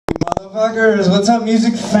Motherfuckers, what's up,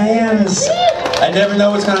 music fans? I never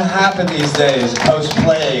know what's gonna happen these days,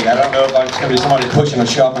 post-plague. I don't know if I'm just gonna be somebody pushing a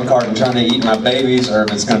shopping cart and trying to eat my babies, or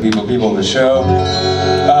if it's gonna be people at the show.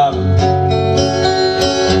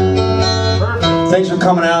 Thanks for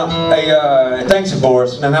coming out. Hey, thanks to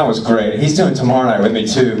Boris. Man, that was great. He's doing tomorrow night with me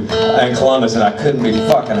too in Columbus, and I couldn't be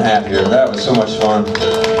fucking happier. That was so much fun.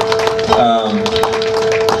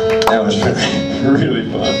 That was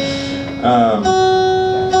really fun.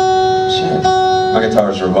 Shit. My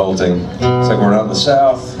guitar's revolting. It's like we're not in the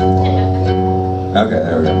South. Okay,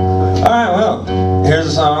 there we go. Alright, well, here's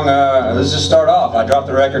a song. Let's just start off. I dropped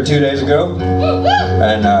the record 2 days ago,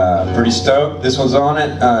 and pretty stoked. This one's on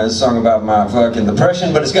it. It's a song about my fucking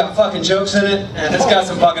depression, but it's got fucking jokes in it, and it's got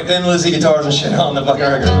some fucking Thin Lizzy guitars and shit on the fucking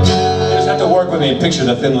record. You just have to work with me and picture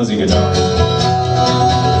the Thin Lizzy guitar.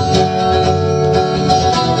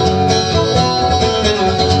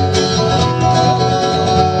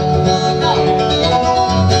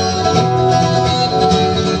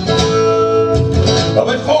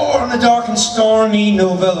 Dark and stormy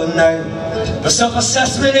Novella night, the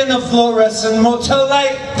self-assessment in the fluorescent motel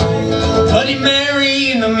light, Bloody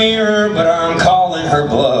Mary in the mirror, but I'm calling her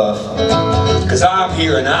bluff, cause I'm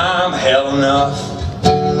here and I'm hell enough.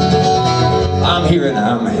 I'm here and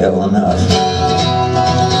I'm hell enough.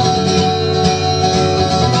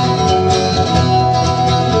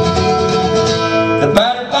 The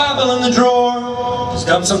battered Bible in the drawer has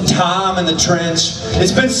done some time in the trench.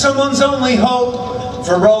 It's been someone's only hope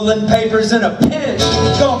for rolling papers in a pinch.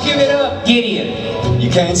 Don't give it up, Gideon. You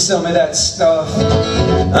can't sell me that stuff.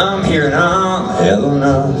 I'm here and I'm hell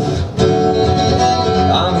enough.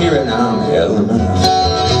 I'm here and I'm hell enough.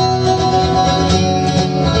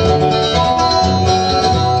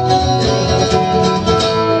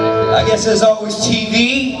 I guess there's always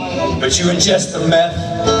TV, but you ingest the meth.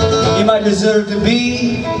 You might deserve to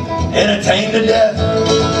be entertained to death.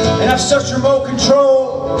 And I've such remote control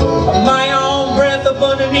of my own breath up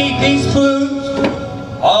underneath these blues,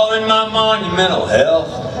 all in my monumental health.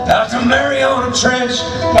 Out to Mariana Trench,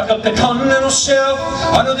 back up the continental shelf.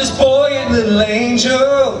 I know this boy ain't a little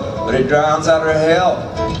angel, but it drowns out her hell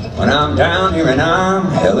when I'm down here and I'm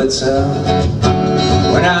hell itself.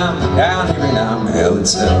 When I'm down here and I'm hell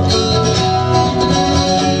itself.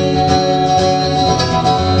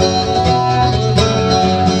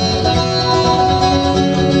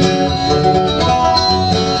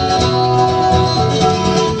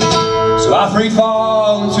 I free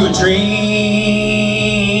fall into a dream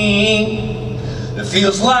that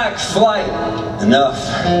feels like flight enough.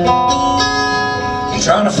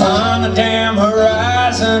 Trying to find the damn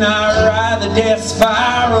horizon, I ride the death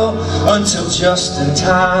spiral until just in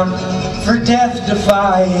time for death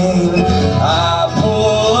defying. I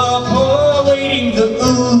pull up, awaiting the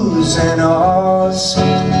oohs and ahs,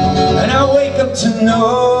 and I wake up to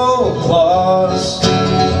no applause.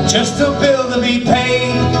 Just a bill to be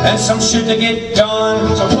paid and some shit to get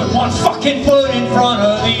done. So put one fucking foot in front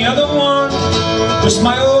of the other one. Wish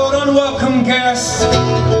my old unwelcome guests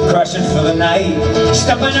crashing for the night,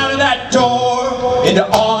 stepping out of that door into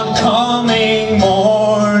oncoming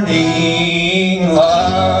morning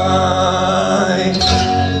light.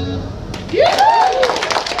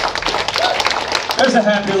 There's a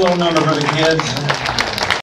happy little number for the kids.